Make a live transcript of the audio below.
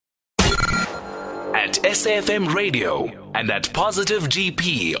at SAFM Radio and at Positive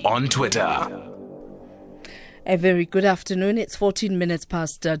GP on Twitter. A very good afternoon. It's 14 minutes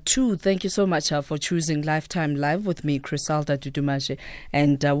past 2. Thank you so much for choosing Lifetime Live with me, Crisalda Dudumashe.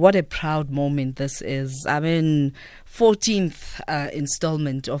 And what a proud moment this is. I mean, 14th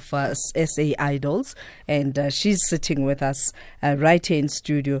installment of SA Idols, and she's sitting with us right here in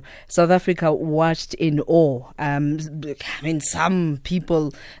studio. South Africa watched in awe. I mean, some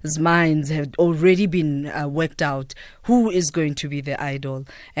people's minds have already been worked out who is going to be the idol,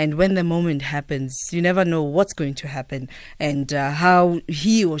 and when the moment happens, you never know what's going to happen and how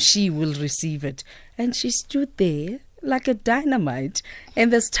he or she will receive it. And she stood there like a dynamite in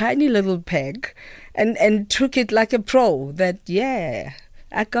this tiny little peg and took it like a pro that, yeah,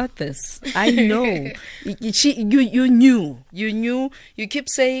 I got this. I know. You knew. You keep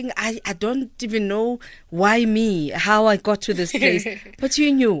saying, I don't even know why me, how I got to this place. But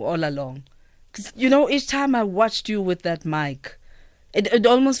you knew all along. 'Cause, you know, each time I watched you with that mic, it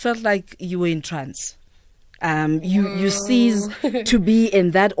almost felt like you were in trance. You cease to be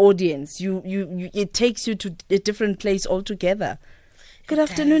in that audience. It takes you to a different place altogether. Good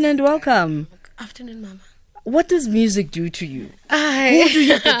afternoon and welcome. Afternoon, Mama. What does music do to you? Who do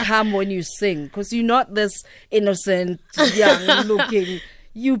you become when you sing? Because you're not this innocent, young-looking.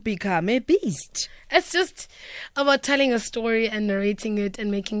 You become a beast. It's just about telling a story and narrating it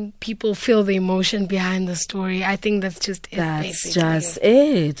and making people feel the emotion behind the story. I think that's just it. That's just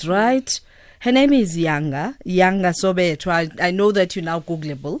it, right? Her name is Yanga Sobetwa. I know that you're now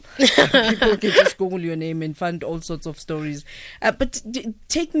Googleable. People can just Google your name and find all sorts of stories. But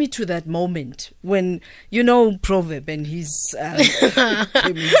take me to that moment when, you know, Proverb and his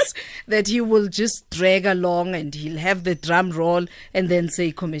premise, that he will just drag along and he'll have the drum roll and then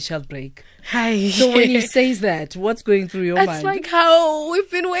say commercial break. Hi. So when he says that, what's going through your mind? It's like how we've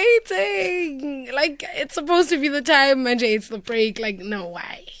been waiting. Like, it's supposed to be the time, and it's the break. Like, no,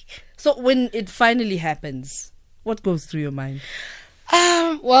 why? So when it finally happens, what goes through your mind?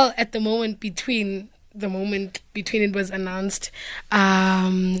 Well, at the moment between it was announced,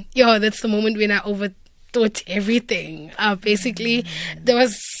 that's the moment when I overthought everything. Basically, there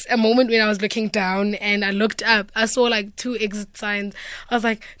was a moment when I was looking down and I looked up. I saw like 2 exit signs. I was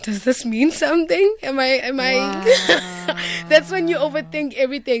like, does this mean something? Am I? Wow. That's when you overthink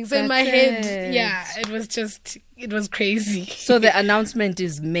everything. So in my head, it. it was crazy. So the announcement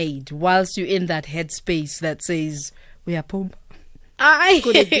is made whilst you're in that headspace that says, we are Pump.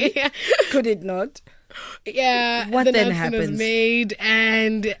 Could it be? Could it not? Yeah. What the then announcement happens? Was made,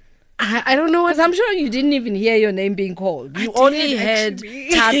 and I don't know what. Because I'm sure you didn't even hear your name being called. You only heard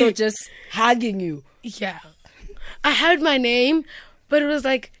Tato just hugging you. Yeah. I heard my name, but it was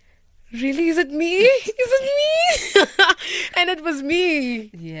like, really? Is it me? Is it me? And it was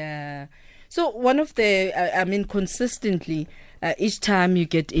me. Yeah. So one of the, consistently, each time you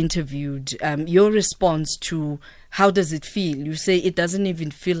get interviewed, your response to how does it feel? You say it doesn't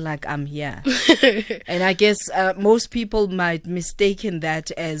even feel like I'm here. And I guess most people might mistaken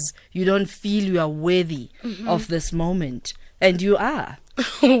that as you don't feel you are worthy of this moment. And you are.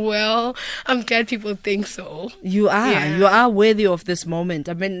 Well, I'm glad people think so. You are. Yeah. You are worthy of this moment.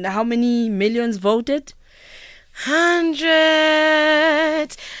 I mean, how many millions voted?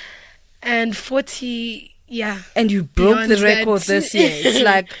 140, yeah. And you broke Beyond the record that. this year. It's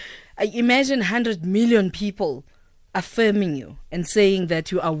like, imagine 100 million people affirming you and saying that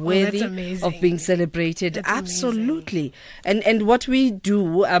you are worthy of being celebrated. That's absolutely. And what we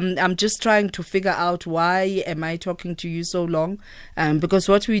do, I'm just trying to figure out why am I talking to you so long? Because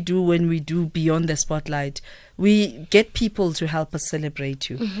what we do when we do Beyond the Spotlight, we get people to help us celebrate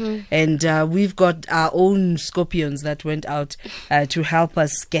you. And we've got our own scorpions that went out to help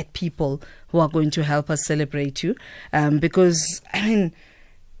us get people who are going to help us celebrate you. Because, I mean,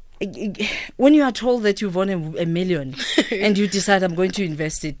 when you are told that you've won a million and you decide I'm going to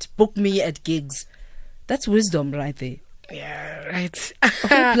invest it, book me at gigs, that's wisdom right there. Yeah, right. Who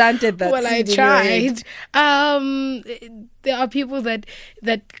planted that well, seed I tried. There are people that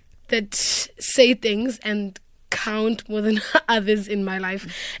say things and count more than others in my life,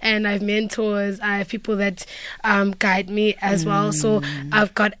 and I have mentors, I have people that guide me as well, so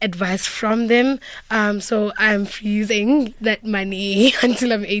I've got advice from them, so I'm freezing that money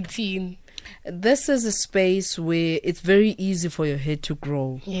until I'm 18. This is a space where it's very easy for your head to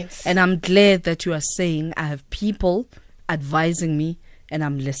grow. Yes. And I'm glad that you are saying I have people advising me and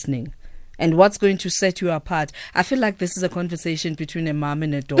I'm listening. And what's going to set you apart? I feel like this is a conversation between a mom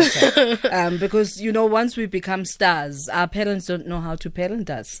and a daughter. Because, you know, once we become stars, our parents don't know how to parent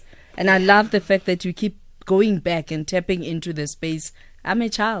us. And I love the fact that you keep going back and tapping into the space I'm a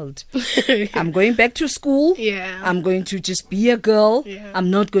child. I'm going back to school. Yeah. I'm going to just be a girl. Yeah. I'm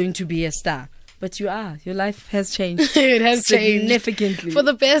not going to be a star. But you are. Your life has changed. It has changed. Significantly. For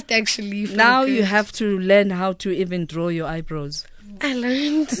the best, actually. Now you have to learn how to even draw your eyebrows. I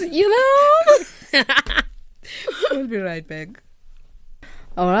learned. We'll be right back.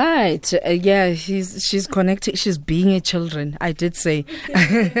 All right. She's connecting. She's being a children. I did say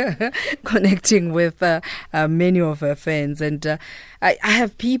connecting with many of her fans, and I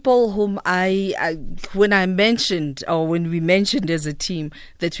have people whom when we mentioned as a team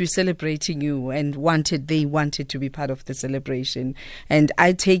that we're celebrating you and they wanted to be part of the celebration, and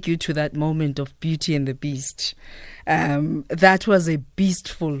I take you to that moment of Beauty and the Beast. That was a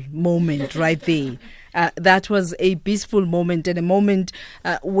beastful moment right there. That was a peaceful moment, and a moment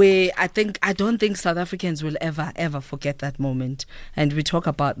where I don't think South Africans will ever forget that moment. And we talk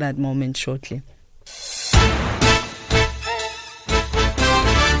about that moment shortly.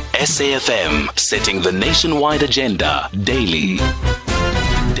 SAFM, setting the nationwide agenda daily.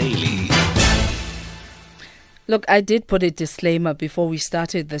 Look, I did put a disclaimer before we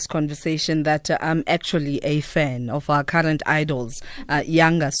started this conversation that I'm actually a fan of our current idols,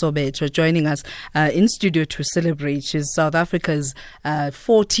 Yanga Sobetwa, joining us in studio to celebrate. She's South Africa's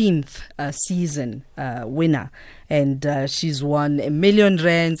 14th season winner. And she's won R1 million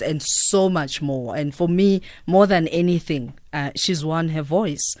and so much more. And for me, more than anything, she's won her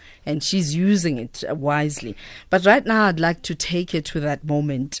voice and she's using it wisely. But right now, I'd like to take it to that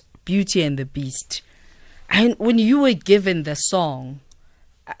moment, Beauty and the Beast. And when you were given the song,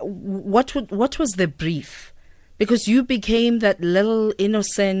 what was the brief? Because you became that little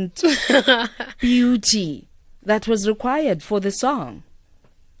innocent beauty that was required for the song.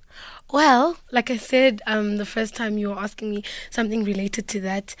 Well, like I said, the first time you were asking me something related to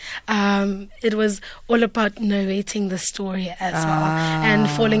that, it was all about narrating the story as well and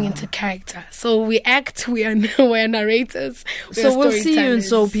falling into character. So we act, we're narrators. So we'll see you in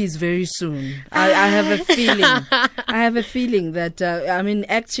Soapies very soon. I have a feeling. I have a feeling that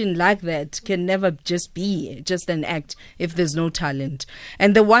action like that can never just be just an act if there's no talent.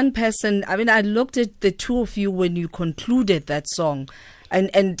 And the one person, I looked at the two of you when you concluded that song.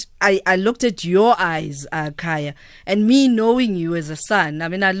 And I looked at your eyes, Kaya, and me knowing you as a son.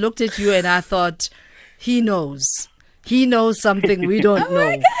 I looked at you and I thought, he knows something we don't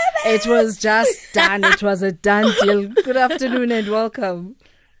know. It was just done. It was a done deal. Good afternoon and welcome.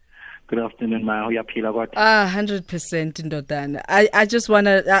 Good afternoon, Ma. 100% Ndodana.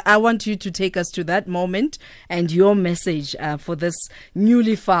 I want you to take us to that moment and your message for this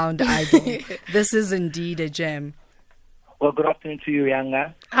newly found idol. This is indeed a gem. Well, good afternoon to you,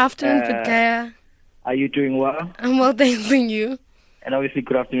 Yanga. Afternoon, Kaya. Are you doing well? I'm well, thanks, and you? And obviously,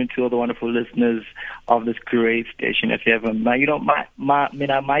 good afternoon to all the wonderful listeners of this great station, FM.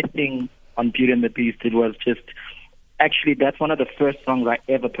 My thing on Beauty and the Beast, it was just, actually, that's one of the first songs I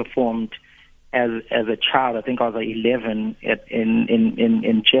ever performed as a child. I think I was 11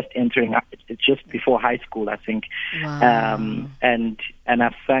 in just entering, just before high school, I think. Wow. And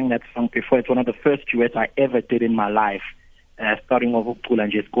I've sang that song before. It's one of the first duets I ever did in my life. Starting off with Pula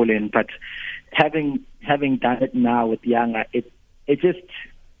and just calling, but having done it now with Yanga, it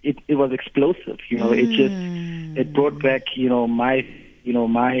was explosive. It brought back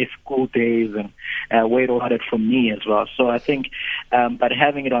my school days and where it all started for me as well. So I think, but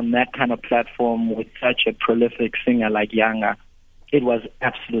having it on that kind of platform with such a prolific singer like Yanga, it was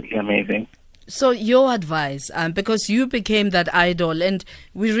absolutely amazing. So your advice, because you became that idol, and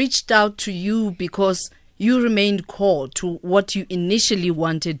we reached out to you because you remained core to what you initially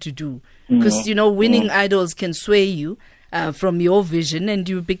wanted to do. Because, winning idols can sway you from your vision and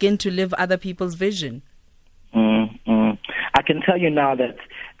you begin to live other people's vision. I can tell you now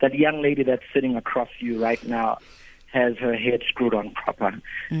that young lady that's sitting across you right now has her head screwed on proper.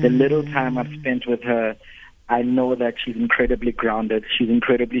 The little time I've spent with her, I know that she's incredibly grounded. She's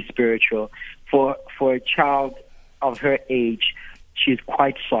incredibly spiritual. For a child of her age, she's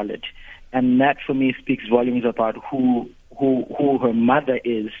quite solid. And that, for me, speaks volumes about who her mother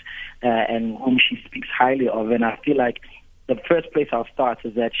is and whom she speaks highly of. And I feel like the first place I'll start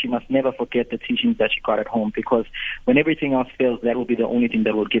is that she must never forget the teachings that she got at home, because when everything else fails, that will be the only thing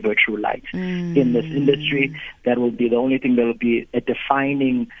that will give her true light. In this industry, that will be the only thing that will be a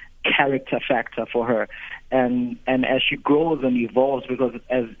defining character factor for her. and as she grows and evolves, because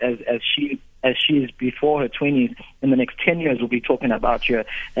as she is before her 20s, in the next 10 years we'll be talking about her,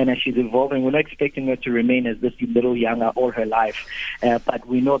 and as she's evolving, we're not expecting her to remain as this little Yanga all her life, but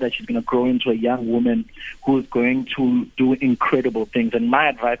we know that she's going to grow into a young woman who's going to do incredible things. And my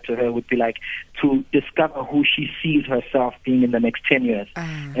advice to her would be like to discover who she sees herself being in the next 10 years,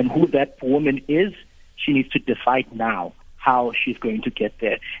 and who that woman is. She needs to decide now how she's going to get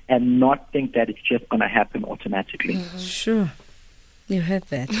there, and not think that it's just going to happen automatically. Sure. You heard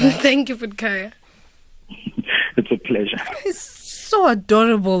that, right? Thank you, Putkaya. It's a pleasure. It's so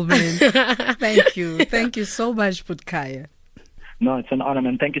adorable, man. Thank you. Thank you so much, Putkaya. No, it's an honor,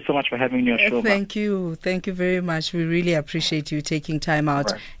 man. Thank you so much for having me on your show. Thank you. Thank you very much. We really appreciate you taking time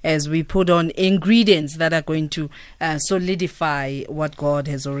out as we put on ingredients that are going to solidify what God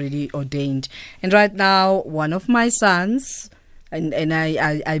has already ordained. And right now, one of my sons, and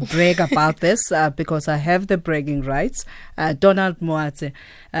I brag about this because I have the bragging rights, Donald Moatse.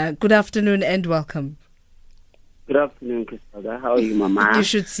 Good afternoon and welcome. Good afternoon, Christopher. How are you, Mama? You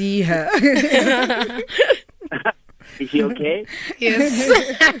should see her. Is she okay? Yes.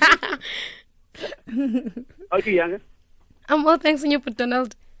 How are you, Yanga? I'm well, thanks, and you, Put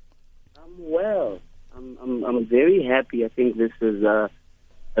Donald. I'm well. I'm very happy. I think this is a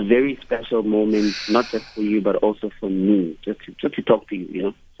very special moment, not just for you, but also for me, just to talk to you, you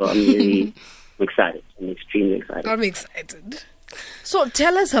know. So I'm really excited. I'm extremely excited. I'm excited. So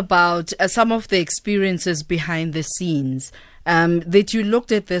tell us about some of the experiences behind the scenes. That you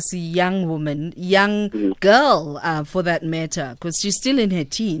looked at this young woman, young girl, for that matter, because she's still in her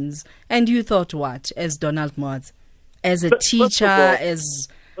teens, and you thought what, as Donald Moatse, as a teacher,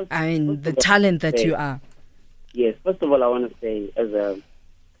 the talent that you are? Yes, first of all, I want to say,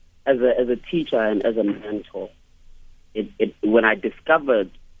 as a teacher and as a mentor, when I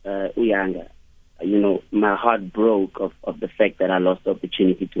discovered Uyanga, you know, my heart broke of the fact that I lost the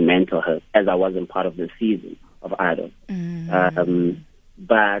opportunity to mentor her, as I wasn't part of the season of Idol.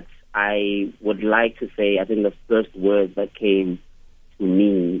 But I would like to say, I think the first words that came to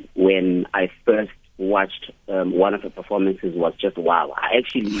me when I first watched one of her performances was just wow. I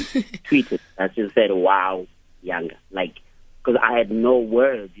actually tweeted, I just said, wow, Yanga. Like, because I had no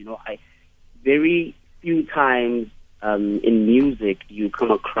words, you know. Very few times in music you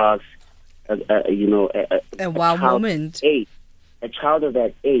come across, a wow moment. A child of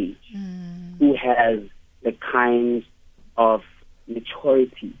that age who has the kind of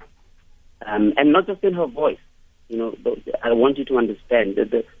maturity, and not just in her voice. You know, I want you to understand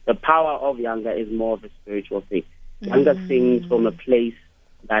that the power of Yanga is more of a spiritual thing. Yanga sings from a place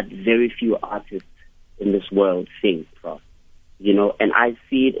that very few artists in this world sing from. You know, and I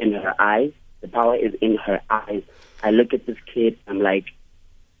see it in her eyes. The power is in her eyes. I look at this kid, I'm like,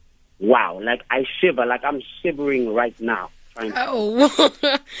 wow, like I shiver, like I'm shivering right now. Trying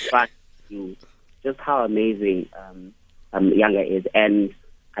to but you just how amazing Yanga is. And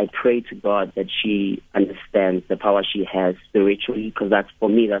I pray to God that she understands the power she has spiritually, because that's, for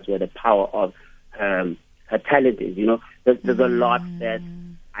me, that's where the power of her talent is. You know, there's a lot that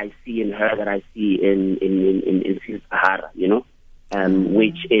I see in her that I see in Sahara, you know,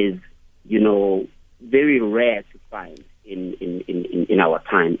 which is, you know, very rare to find in our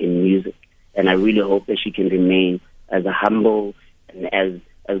time in music. And I really hope that she can remain as a humble and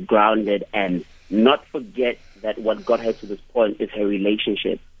as grounded, and not forget that what got her to this point is her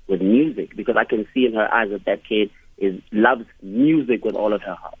relationship with music, because I can see in her eyes that kid loves music with all of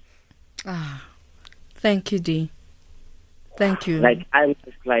her heart. Thank you, Dee. Thank you. Like, I'm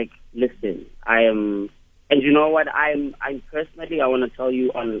just like, listen, I am, and you know what, I'm personally, I want to tell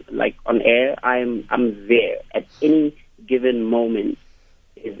you on air, I'm there at any given moment.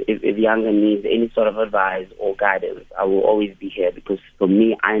 If Yanga needs any sort of advice or guidance, I will always be here, because for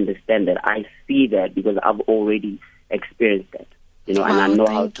me, I understand that. I see that because I've already experienced that, you know, and I know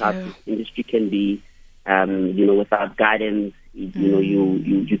how tough this industry can be. You know, without guidance, you know,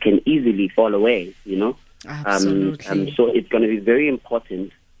 you can easily fall away, you know. Absolutely. So it's going to be very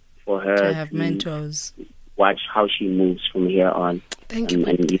important for her to have mentors. Watch how she moves from here on. Thank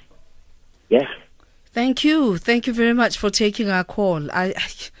you. Yeah. Thank you. Thank you very much for taking our call.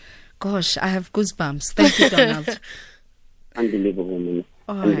 Gosh, I have goosebumps. Thank you, Donald. Unbelievable, man.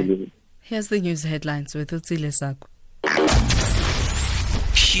 All Unbelievable. right. Here's the news headlines with Utsile Saku.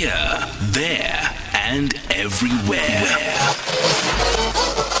 Here, there, and everywhere.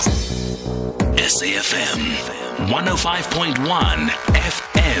 SAFM 105.1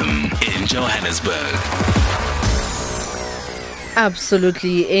 FM in Johannesburg.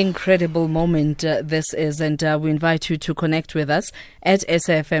 Absolutely incredible moment this is, and we invite you to connect with us at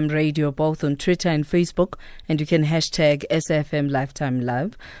SAFM Radio, both on Twitter and Facebook, and you can hashtag SAFM Lifetime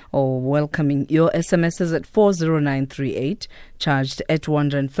Live, or welcoming your SMSs at 40938, charged at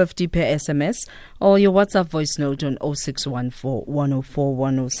 150 per SMS, or your WhatsApp voice note on 0614 104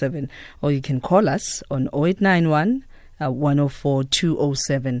 107, or you can call us on 0891 104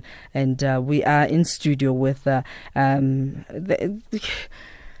 207, and we are in studio with I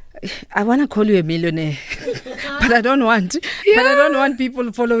want to call you a millionaire but I don't want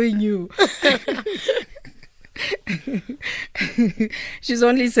people following you. She's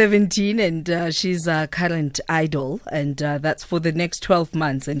only 17, and she's a current idol, and that's for the next 12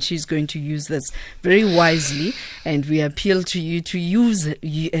 months, and she's going to use this very wisely, and we appeal to you to use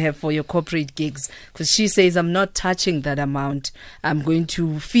her for your corporate gigs, because she says, I'm not touching that amount, I'm going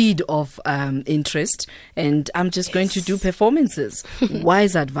to feed off interest, and I'm just going to do performances.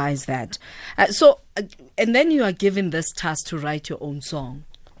 Wise advise that. And then you are given this task to write your own song.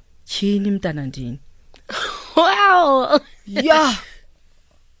 Wow. Yeah.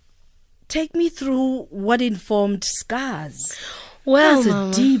 Take me through what informed Scars. Well,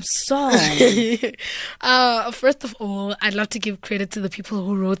 that's a deep song. First of all, I'd love to give credit to the people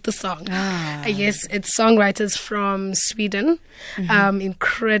who wrote the song. Yes, it's songwriters from Sweden.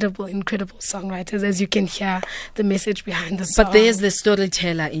 Incredible songwriters. As you can hear the message behind the song. But there's the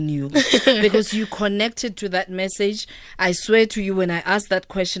storyteller in you, because you connected to that message. I swear to you, when I asked that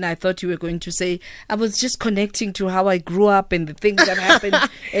question, I thought you were going to say, I was just connecting to how I grew up and the things that happened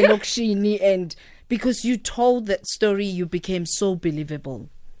in Okshini, and because you told that story, you became so believable.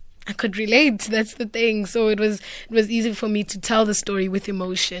 I could relate. That's the thing. So it was easy for me to tell the story with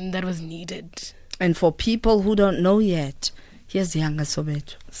emotion that was needed. And for people who don't know yet, here's Yanga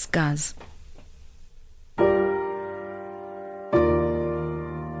Sobetwa, Scars.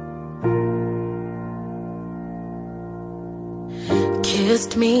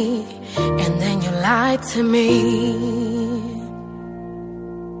 Kissed me and then you lied to me.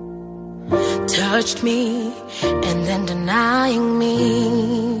 Touched me and then denying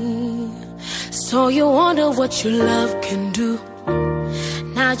me. So you wonder what your love can do.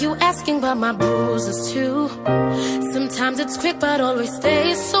 Now you asking about my bruises too. Sometimes it's quick but always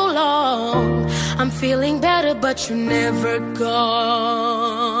stays so long. I'm feeling better but you never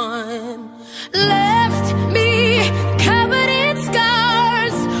gone. Left me covered in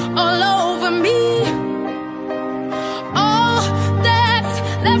scars all over me. All that's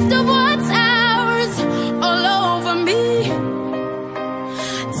left of what's ours all over me.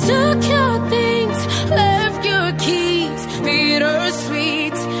 Took your things, left your keys,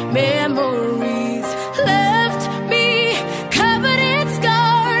 bittersweet memories. Left me covered in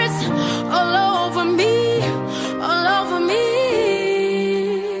scars all over me, all over me.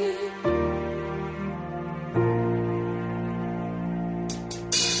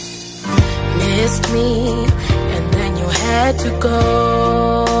 Missed me and then you had to go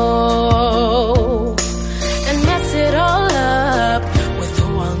and mess it all up with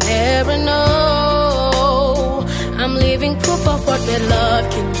who I'll never know. I'm leaving proof of what that love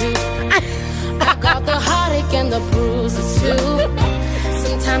can do. I got the heartache and the bruises too.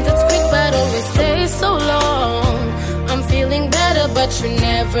 Sometimes it's quick but always stays so long. I'm feeling better but you're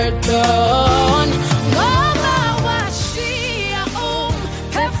never gone. Mama, washi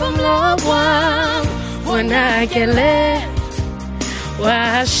from love one when I get left.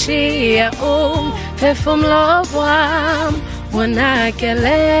 Washi from love one when I get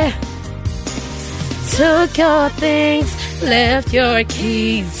left. Took your things, left your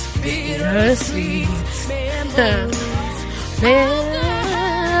keys, bittersweet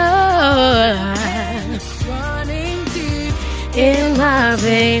running deep in my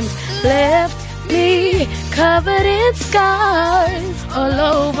veins. Left me covered in scars all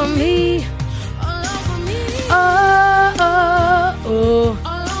over me. Oh, oh, oh.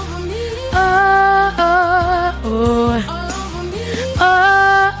 All over me. Oh, oh, oh. Oh,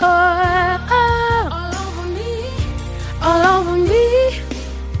 oh, oh. All over me. All over me.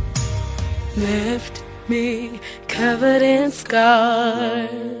 Left me covered in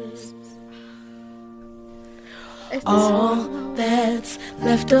scars. All that's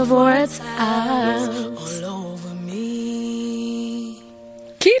left of what's ours all over me.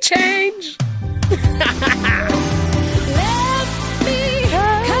 Key change. Left me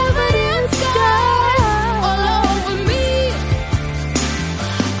covered in scars all over me.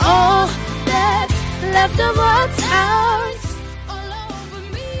 All that's left of what's ours all over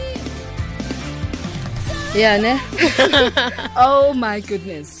me. Yeah, ne? Oh my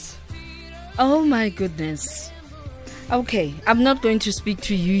goodness. Oh my goodness. Okay, I'm not going to speak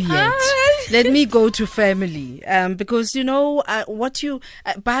to you yet. Let me go to family. Because, you know,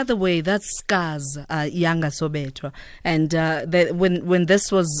 by the way, that's Ska's Yanga Sobetwa. And when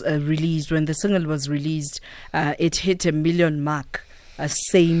this was released, when the single was released, it hit 1 million mark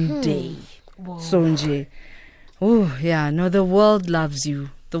same day. Whoa. Sonje. Oh, yeah, no, the world loves you.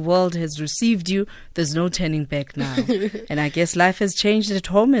 The world has received you. There's no turning back now. And I guess life has changed at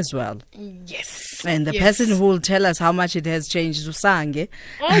home as well. Yes. And the person who will tell us how much it has changed is Sange.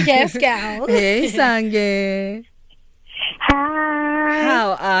 Oh, yes, gal. Hey, Sange. Hi.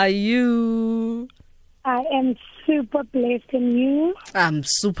 How are you? I am super blessed, and you? I'm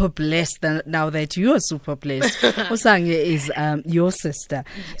super blessed now that you are super blessed. Sange is your sister.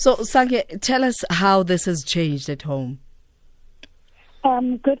 So, Sange, tell us how this has changed at home.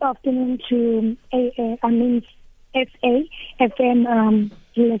 Good afternoon to SA FM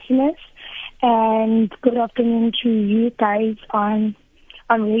listeners, and good afternoon to you guys on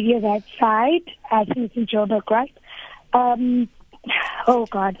radio that side. I think it's in Joburg, right? Oh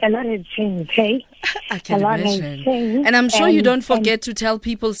God, a lot has changed, hey? I can a lot imagine. has changed. And I'm sure you don't forget to tell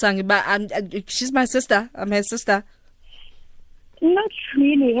people, Sange, but she's my sister. I'm her sister. Not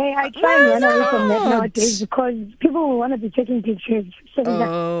really. Hey, I try and run away from that nowadays because people will want to be taking pictures. So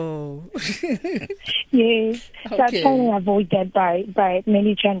Oh. yes. So I try and avoid that by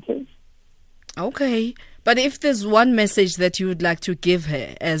many chances. Okay. But if there's one message that you would like to give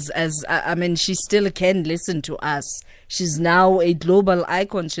her, she still can listen to us. She's now a global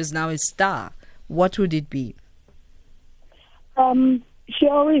icon. She's now a star. What would it be? She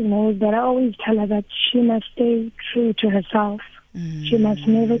always knows that I always tell her that she must stay true to herself. She must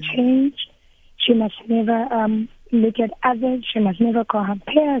never change. She must never look at others. She must never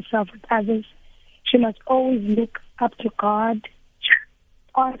compare herself with others. She must always look up to God,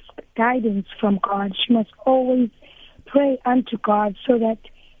 ask guidance from God. She must always pray unto God so that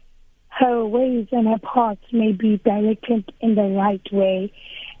her ways and her paths may be directed in the right way.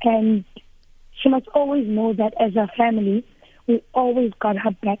 And she must always know that as a family, we always got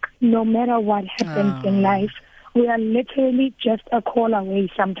her back no matter what happens in life. We are literally just a call away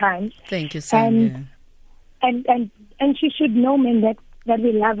sometimes. Thank you, Sonia. And she should know, man, that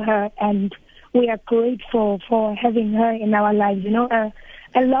we love her and we are grateful for having her in our lives. You know,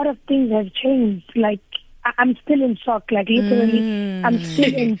 a lot of things have changed. Like, I'm still in shock. Like, literally, I'm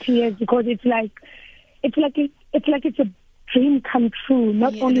still in tears because it's like it's a dream come true.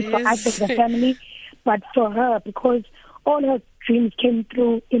 Not only for us as a family, but for her, because all her dreams came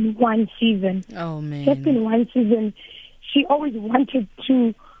through in one season. Oh, man. Just in one season. She always wanted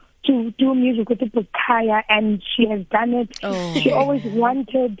to do music with the Bukaya, and she has done it. Oh. She always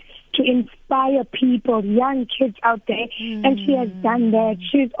wanted to inspire people, young kids out there, and she has done that.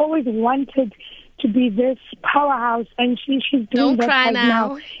 She's always wanted to be this powerhouse, and she's doing Don't that cry right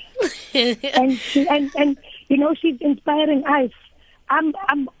now. and you know, she's inspiring us.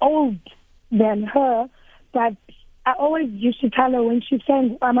 I'm old than her, but I always used to tell her when she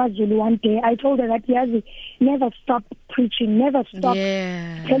sang Amazulu one day, I told her that Yazi, never stop preaching, never stop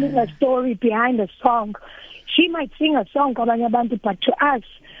telling a story behind a song. She might sing a song, but to us,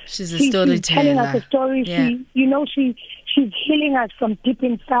 she's storyteller. She's telling us a story. Yeah. She's healing us from deep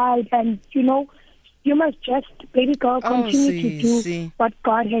inside, and you know, you must just, baby girl, continue to do what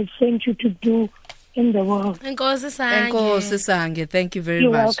God has sent you to do in the world. Enkosi Sange. Thank you very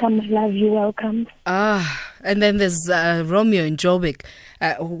You're much. welcome, my love. You're welcome. And then there's Romeo in Joburg,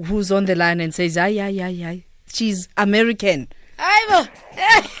 who's on the line and says, ay. She's American. Good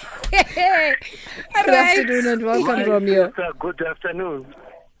afternoon and welcome, Romeo. Good afternoon.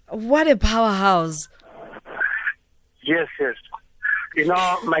 What a powerhouse. Yes. You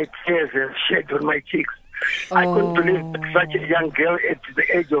know, my tears have shed on my cheeks. I couldn't believe that such a young girl at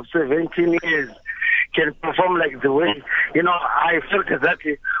the age of 17 years can perform like the way. You know, I felt that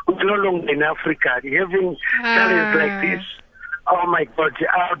we're no longer in Africa. Having talents like this, oh my God,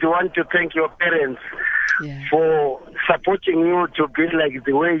 I would want to thank your parents for supporting you to be like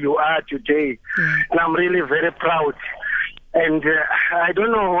the way you are today. And I'm really very proud. And I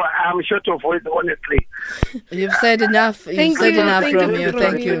don't know, I'm short of words, honestly. You've said enough. You've said enough, Romeo.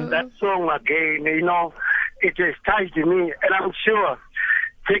 Thank you. That song again, you know, it has touched me. And I'm sure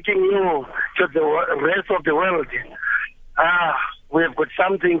taking you to the rest of the world, we've got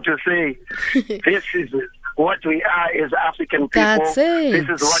something to say. This is what we are as African people. That's it. This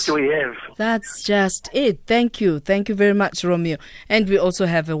is what we have. That's just it. Thank you. Thank you very much, Romeo. And we also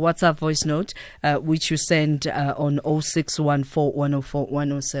have a WhatsApp voice note, which you send on 0614 104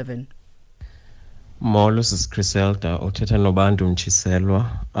 107. Molo, this is Criselda Oteta Nobandu Mchiselwa.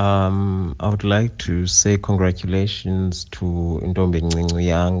 I would like to say congratulations to Ntombi Ncinci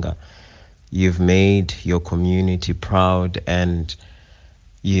Yanga. You've made your community proud, and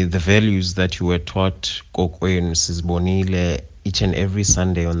the values that you were taught, Kokwenu Sizbonile, each and every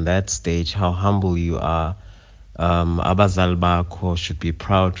Sunday on that stage, how humble you are. Abazali bakho should be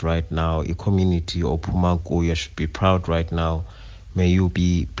proud right now. A community ophuma kuyo should be proud right now. May you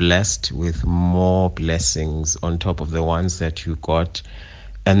be blessed with more blessings on top of the ones that you got,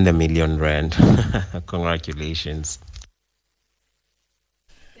 and the R1,000,000. Congratulations.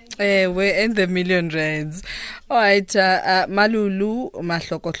 We're in the R1,000,000. All right, Malulu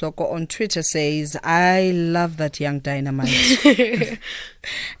Mahloko on Twitter says, I love that young dynamite.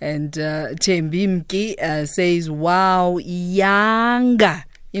 And Tembimki says, wow, Yanga.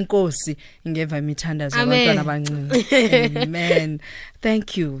 Inkosi ingeva imithandazo abantwana abancinci. Amen.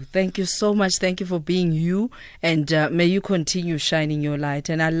 Thank you so much. Thank you for being you, and may you continue shining your light.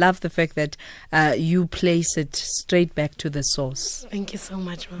 And I love the fact that you place it straight back to the source. Thank you so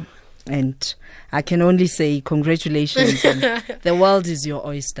much, Mama. And I can only say congratulations. And the world is your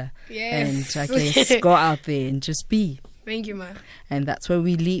oyster. Yes. And I guess go out there and just be. Thank you, Ma. And that's where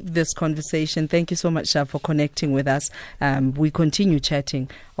we leave this conversation. Thank you so much for connecting with us. We continue chatting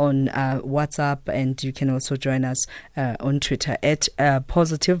on WhatsApp, and you can also join us on Twitter at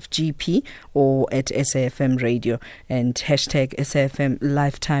PositiveGP or at SAFM Radio and hashtag SAFM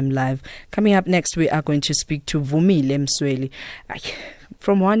Lifetime Live. Coming up next, we are going to speak to Vumile Msweli.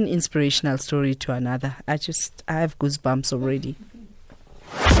 From one inspirational story to another, I have goosebumps already.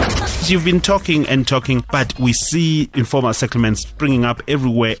 You've been talking and talking, but we see informal settlements springing up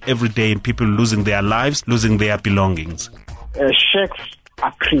everywhere, every day, and people losing their lives, losing their belongings. Shacks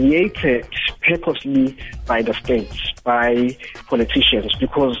are created purposely by the states, by politicians,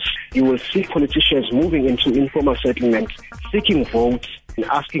 because you will see politicians moving into informal settlements, seeking votes, and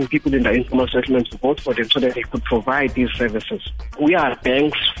asking people in the informal settlements to vote for them so that they could provide these services. We are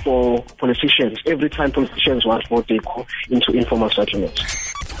banks for politicians. Every time politicians want vote, they go into informal settlements.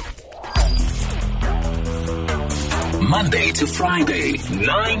 Monday to Friday,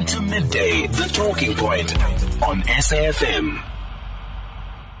 9 to midday, The Talking Point on SAFM.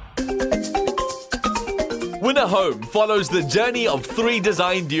 Winner Home follows the journey of 3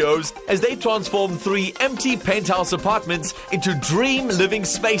 design duos as they transform 3 empty penthouse apartments into dream living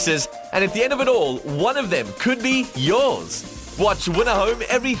spaces, and at the end of it all, one of them could be yours. Watch Winner Home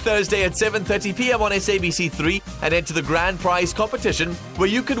every Thursday at 7:30 p.m. on SABC3 and enter the grand prize competition where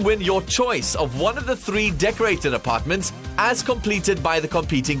you can win your choice of one of the 3 decorated apartments as completed by the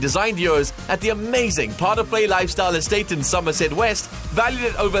competing design duos at the amazing Part of Play Lifestyle Estate in Somerset West,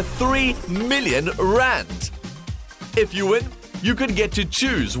 valued at over 3 million rand. If you win, you could get to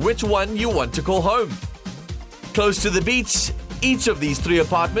choose which one you want to call home. Close to the beach, each of these 3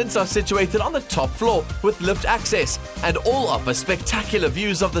 apartments are situated on the top floor with lift access and all offer spectacular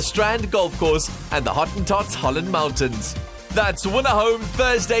views of the Strand Golf Course and the Hottentots Holland Mountains. That's Winner Home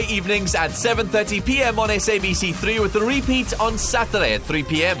Thursday evenings at 7:30 p.m. on SABC3 with a repeat on Saturday at 3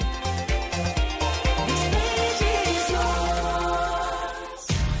 p.m.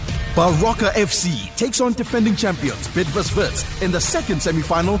 Baroka FC takes on defending champions Bidvest in the second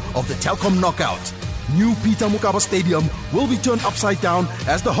semi-final of the Telkom Knockout. New Peter Mokaba Stadium will be turned upside down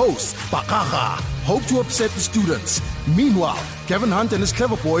as the hosts, Bakaga, hope to upset the students. Meanwhile, Kevin Hunt and his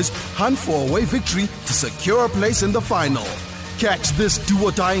clever boys hunt for a away victory to secure a place in the final. Catch this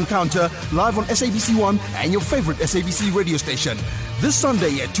do-or-die encounter live on SABC1 and your favorite SABC radio station this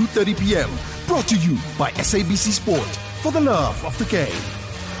Sunday at 2:30 p.m. Brought to you by SABC Sport, for the love of the game.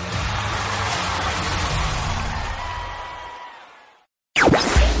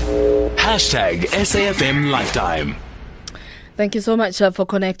 Hashtag SAFM Lifetime. Thank you so much for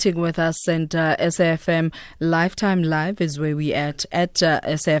connecting with us. And SAFM Lifetime Live is where we at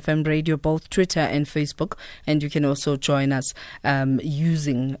SAFM Radio, both Twitter and Facebook. And you can also join us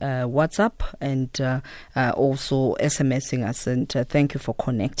using WhatsApp and also SMSing us. And thank you for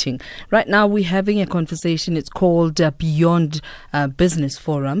connecting. Right now we're having a conversation. It's called Beyond Business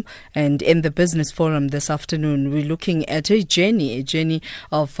Forum. And in the Business Forum this afternoon, we're looking at a journey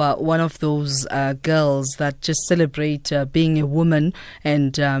of one of those girls that just celebrate being a woman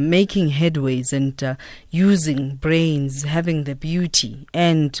and making headways and using brains, having the beauty,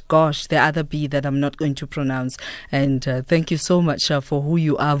 and gosh, the other B that I'm not going to pronounce. And thank you so much for who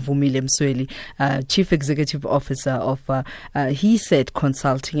you are, Vumile Msweli, Chief Executive Officer of He Said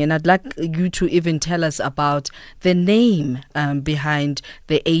Consulting. And I'd like you to even tell us about the name behind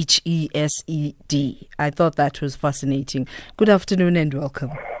the HESED. I thought that was fascinating. Good afternoon and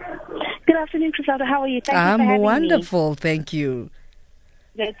welcome. Good afternoon, Crisalda. How are you? Thank you for having wonderful. Thank you.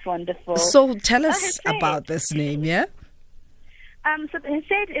 That's wonderful. So tell us about this name, yeah? So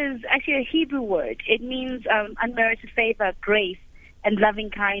Hesed is actually a Hebrew word. It means unmerited favor, grace, and loving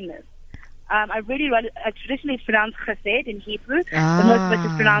kindness. Traditionally it's pronounced Chesed in Hebrew, but most of us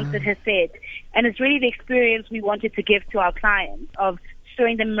just pronounce it Hesed. And it's really the experience we wanted to give to our clients of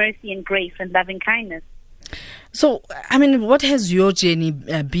showing them mercy and grace and loving kindness. So, I mean, what has your journey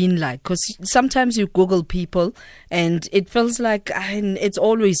been like? Because sometimes you Google people and it feels like it's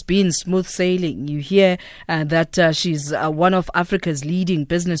always been smooth sailing. You hear that she's one of Africa's leading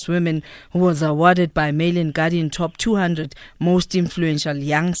businesswomen who was awarded by Mail and Guardian top 200 most influential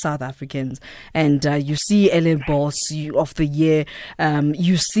young South Africans. And you see LA Boss of the Year.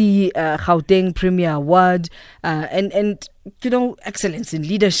 You see Gauteng Premier Award and excellence in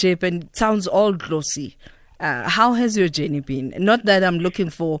leadership, and it sounds all glossy. How has your journey been? Not that I'm looking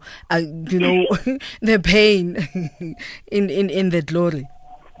for, the pain in the glory.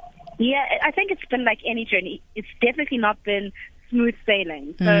 Yeah, I think it's been like any journey. It's definitely not been smooth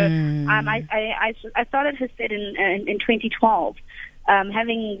sailing. So I started Hesed in 2012.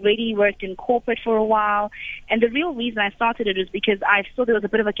 Having really worked in corporate for a while. And the real reason I started it was because I saw there was a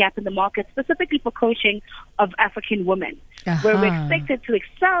bit of a gap in the market, specifically for coaching of African women, where we're expected to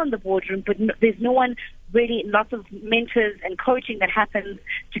excel in the boardroom, but there's no one really, lots of mentors and coaching that happens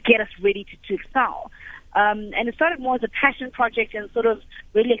to get us ready to excel. And it started more as a passion project and sort of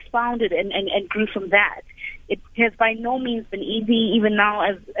really expounded and grew from that. It has by no means been easy, even now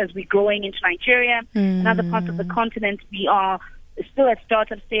as we're growing into Nigeria and other parts of the continent. We are still at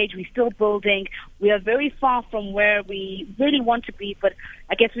startup stage. We're still building. We are very far from where we really want to be, but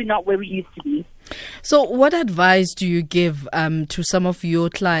I guess we're not where we used to be. So what advice do you give to some of your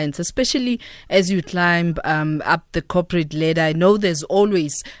clients, especially as you climb up the corporate ladder? I know there's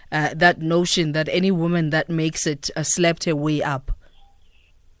always that notion that any woman that makes it slept her way up.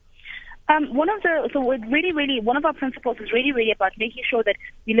 One of our principles is really about making sure that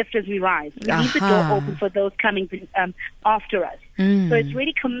we lift as we rise. We leave the door open for those coming after us. So it's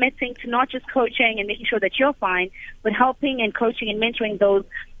really committing to not just coaching and making sure that you're fine, but helping and coaching and mentoring those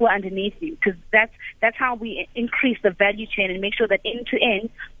who are underneath you, because that's how we increase the value chain and make sure that end to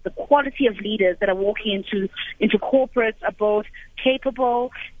end, the quality of leaders that are walking into corporates are both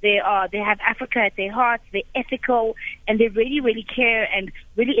capable, they have Africa at their hearts, they're ethical, and they really care and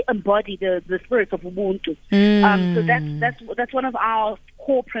really embody the spirit of Ubuntu. So that's one of our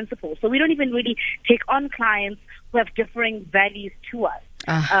core principles. So we don't even really take on clients who have differing values to us.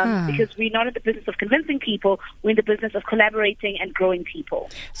 Because we're not in the business of convincing people, we're in the business of collaborating and growing people.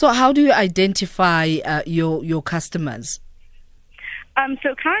 So how do you identify your customers?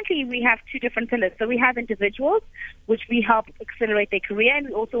 So currently we have two different pillars. So we have individuals, which we help accelerate their career, and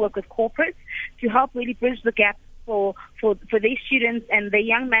we also work with corporates to help really bridge the gap for these students and the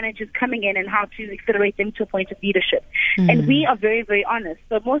young managers coming in and how to accelerate them to a point of leadership. And we are very, very honest.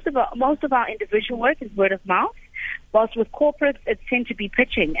 So most of our individual work is word of mouth. Whilst with corporates, it tends to be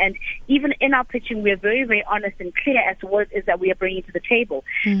pitching. And even in our pitching, we are very, very honest and clear as to what it is that we are bringing to the table.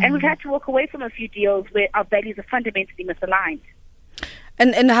 And we've had to walk away from a few deals where our values are fundamentally misaligned.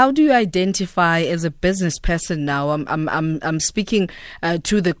 And how do you identify as a business person now? I'm speaking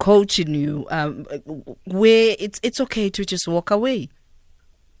to the coach in you, where it's okay to just walk away.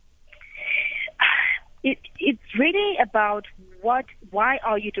 It's really about why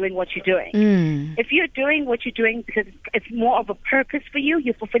are you doing what you're doing? If you're doing what you're doing because it's more of a purpose for you,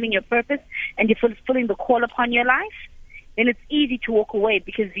 you're fulfilling your purpose and you're fulfilling the call upon your life, then it's easy to walk away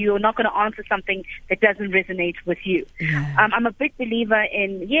because you're not going to answer something that doesn't resonate with you. I'm a big believer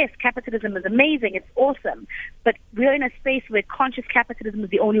in, yes, capitalism is amazing, it's awesome, but we're in a space where conscious capitalism is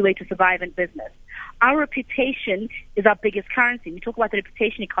the only way to survive in business. Our reputation is our biggest currency. We talk about the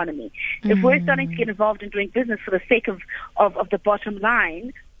reputation economy. If we're starting to get involved in doing business for the sake of the bottom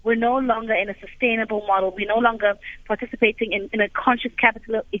line, we're no longer in a sustainable model. We're no longer participating in a conscious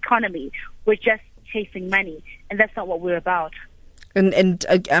capital economy. We're just chasing money, and that's not what we're about. And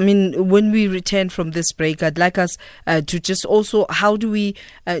I mean, when we return from this break, I'd like us to just also, how do we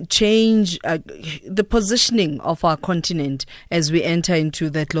change the positioning of our continent as we enter into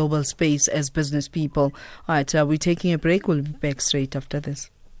that global space as business people? All right, we're taking a break. We'll be back straight after this.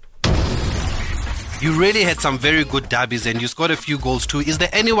 You really had some very good derbies and you scored a few goals too. Is there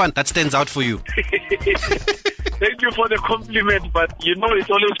anyone that stands out for you? Thank you for the compliment, but it's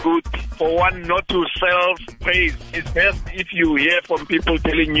always good for one not to self-praise. It's best if you hear from people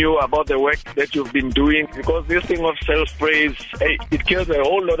telling you about the work that you've been doing, because this thing of self-praise, it kills a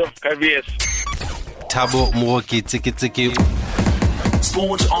whole lot of careers. Thabo Mooki Tiki Tiki.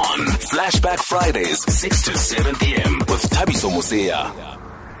 Sport on. Flashback Fridays, 6 to 7 p.m. with Thabiso Mosia.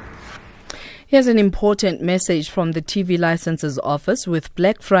 Here's an important message from the TV Licenses Office. With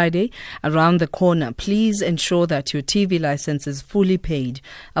Black Friday around the corner, please ensure that your TV license is fully paid.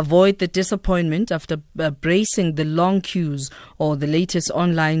 Avoid the disappointment after bracing the long queues or the latest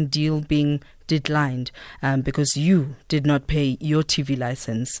online deal being declined because you did not pay your TV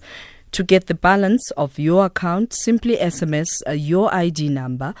license. To get the balance of your account, simply SMS your ID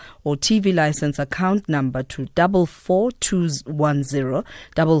number or TV license account number to 44210,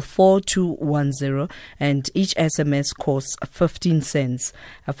 44210, and each SMS costs 15 cents.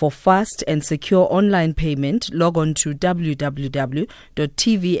 For fast and secure online payment, log on to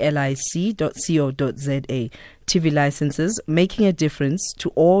www.tvlic.co.za. TV licenses, making a difference to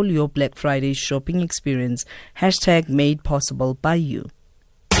all your Black Friday shopping experience. # made possible by you.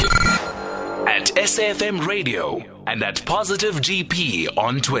 At SAFM Radio and at Positive GP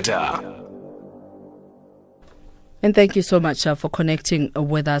on Twitter. And thank you so much for connecting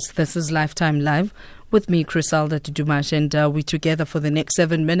with us. This is Lifetime Live with me, Crisalda Dudumash, and we're together for the next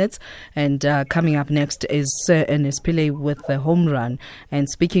 7 minutes. And coming up next is Sir Ernest Pillay with the home run. And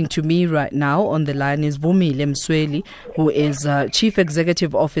speaking to me right now on the line is Vumile Msweli, who is Chief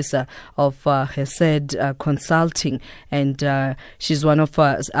Executive Officer of Hesed Consulting. And she's one of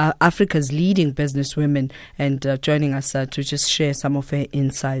Africa's leading businesswomen, and joining us to just share some of her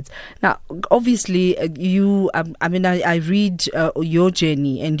insights. Now, obviously, I read your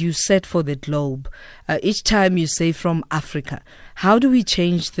journey, and you set for the globe. Each time you say from Africa, how do we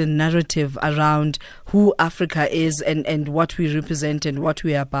change the narrative around who Africa is and what we represent and what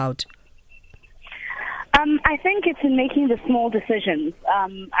we are about? I think it's in making the small decisions.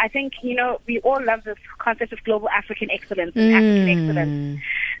 I think, we all love this concept of global African excellence and African excellence.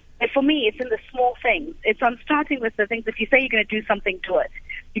 But for me, it's in the small things. It's on starting with the things. If you say you're going to do something, do it.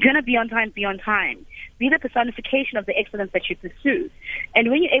 You're going to be on time, be on time. Be the personification of the excellence that you pursue.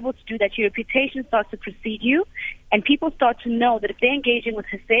 And when you're able to do that, your reputation starts to precede you, and people start to know that if they're engaging with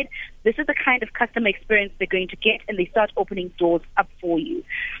Hesed, this is the kind of customer experience they're going to get, and they start opening doors up for you.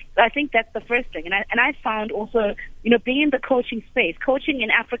 So I think that's the first thing. And I found also, being in the coaching space, coaching in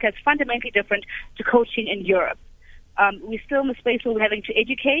Africa is fundamentally different to coaching in Europe. We're still in the space where we're having to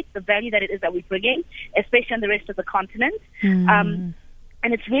educate the value that it is that we're bringing, especially on the rest of the continent.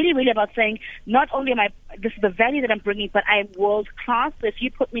 And it's really, really about saying, not only this is the value that I'm bringing, but I'm world class. So if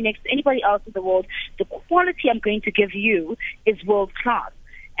you put me next to anybody else in the world, the quality I'm going to give you is world class.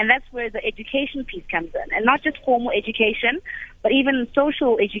 And that's where the education piece comes in. And not just formal education, but even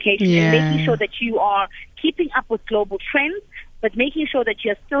social education, and making sure that you are keeping up with global trends, but making sure that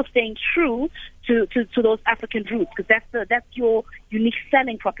you're still staying true to those African roots, because that's your unique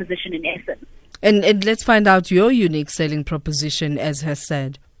selling proposition in essence. And let's find out your unique selling proposition, as has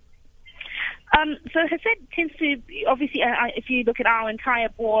said. So Hesed tends to, obviously, if you look at our entire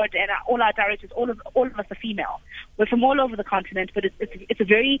board and all our directors, all of us are female. We're from all over the continent, but it's a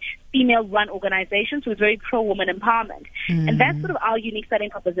very female-run organization, so it's very pro-woman empowerment. And that's sort of our unique selling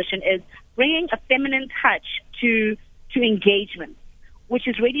proposition, is bringing a feminine touch to engagement, which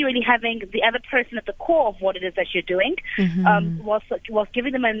is really, really having the other person at the core of what it is that you're doing, whilst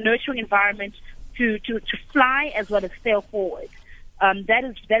giving them a nurturing environment to fly as well as sail forward. That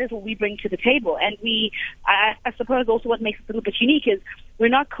is what we bring to the table. And I suppose also what makes us a little bit unique is we're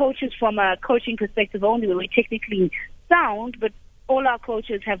not coaches from a coaching perspective only, where we're technically sound, but all our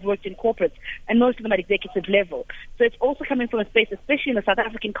coaches have worked in corporates, and most of them at executive level. So it's also coming from a space, especially in the South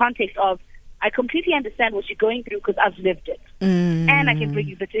African context, of I completely understand what you're going through because I've lived it. And I can bring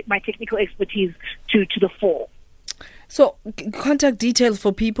you my technical expertise to the fore. So, contact details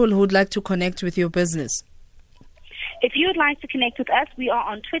for people who would like to connect with your business. If you would like to connect with us, we are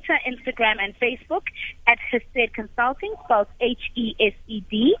on Twitter, Instagram, and Facebook at Hesed Consulting, spelled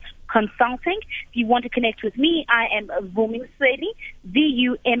HESED Consulting. If you want to connect with me, I am Vumile Msweli,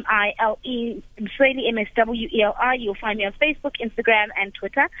 VUMILE Msweli, MSWELI. You'll find me on Facebook, Instagram, and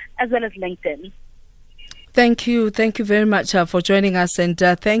Twitter, as well as LinkedIn. Thank you very much for joining us, and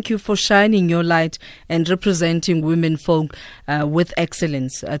thank you for shining your light and representing women folk with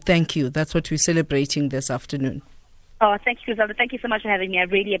excellence. Thank you. That's what we're celebrating this afternoon. Oh, thank you, Griselda. Thank you so much for having me. I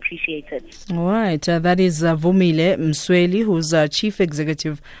really appreciate it. All right. That is Vumile Msweli, who's Chief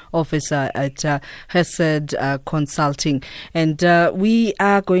Executive Officer at Hesed Consulting. And we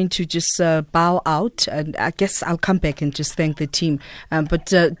are going to just bow out. And I guess I'll come back and just thank the team.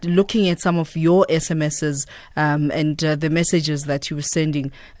 But looking at some of your SMSs and the messages that you were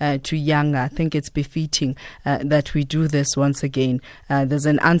sending to Yanga, I think it's befitting that we do this once again. There's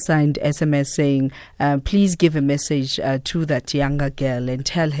an unsigned SMS saying, please give a message message to that younger girl and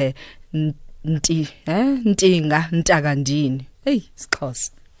tell her, Ntinga, Ntagandini. Hey, it's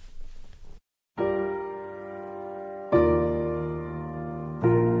close.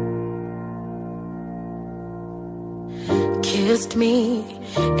 Kissed me,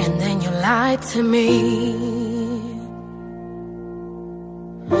 and then you lied to me.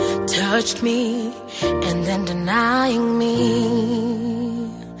 Touched me, and then denying me.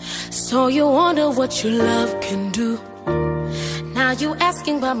 So you wonder what your love can do. Now you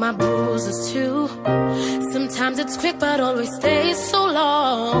asking about my bruises too. Sometimes it's quick but always stays so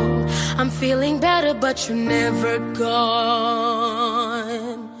long. I'm feeling better but you're never gone.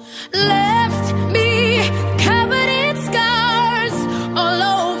 Left me covered in scars all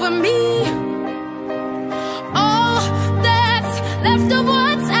over me. All that's left of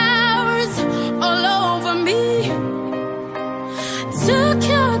what's ours all over me. Took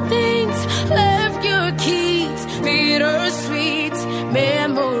your things, left your keys, bittersweet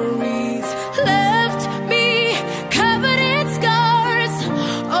memories. Left me covered in scars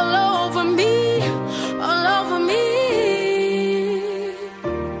all over me, all over me.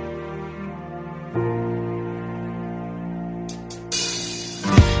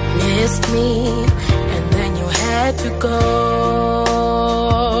 Missed me, and then you had to go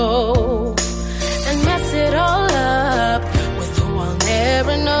and mess it all up with who I'll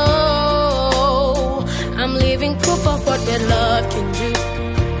never know. I'm leaving proof of what bad love can do.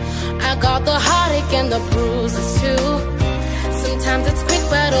 I got the heartache and the bruises too. Sometimes it's quick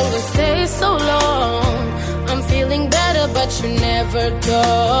but always stays so long. I'm feeling better but you're never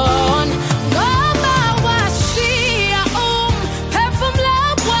gone. Ngoma washia phefumula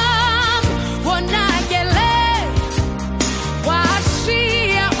kwam wonakele.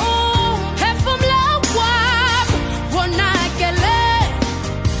 Washia phefumula kwam wonakele.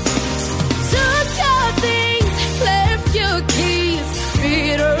 Took your things, left your keys,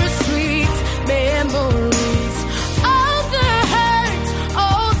 bittersweet memories. All the hurt,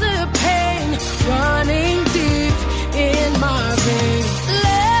 all the pain, running deep in my veins.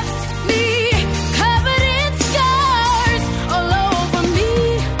 Left me covered in scars all over me,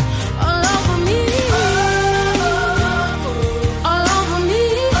 all over me, all over me,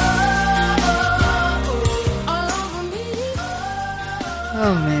 all over me.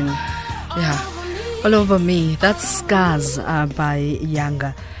 Oh man, yeah, all over me. That's Scars by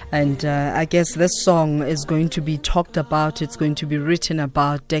Yanga. And I guess this song is going to be talked about. It's going to be written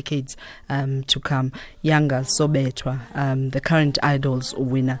about decades to come. Yanga, Sobetwa, the current Idols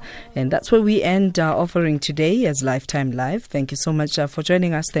winner. And that's where we end our offering today as Lifetime Live. Thank you so much for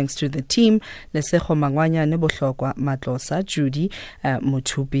joining us. Thanks to the team, Leseho Mangwanya, Nebohlokwa, Matlosa, Judy,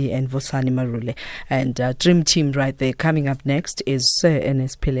 Mutubi, and Vosani Marule. And Dream Team right there. Coming up next is Sir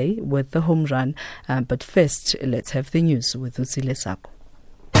Enes Pillay with the home run. But first, let's have the news with Usile Sako.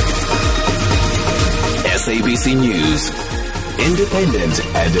 SABC News, independent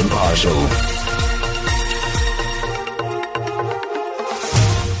and impartial.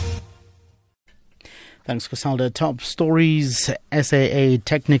 Thanks, Griselda. Top stories: SAA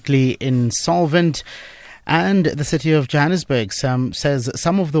technically insolvent. And the city of Johannesburg says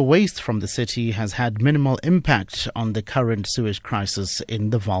some of the waste from the city has had minimal impact on the current sewage crisis in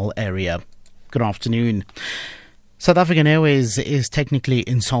the Vaal area. Good afternoon. South African Airways is technically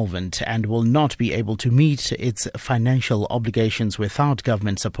insolvent and will not be able to meet its financial obligations without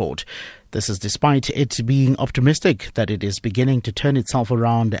government support. This is despite it being optimistic that it is beginning to turn itself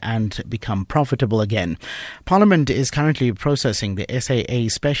around and become profitable again. Parliament is currently processing the SAA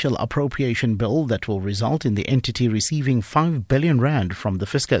Special Appropriation Bill that will result in the entity receiving 5 billion rand from the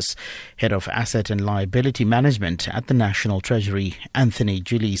Fiscus. Head of Asset and Liability Management at the National Treasury, Anthony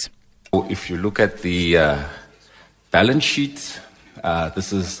Julies. If you look at the balance sheet,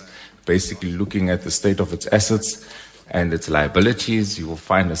 this is basically looking at the state of its assets and its liabilities. You will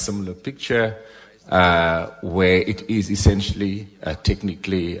find a similar picture where it is essentially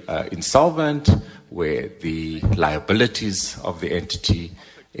technically insolvent, where the liabilities of the entity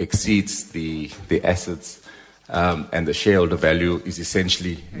exceeds the assets, and the shareholder value is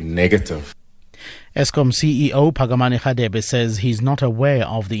essentially negative. Eskom CEO Phakamani Khadebe says he's not aware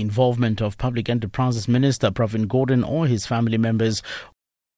of the involvement of Public Enterprises Minister Pravin Gordhan or his family members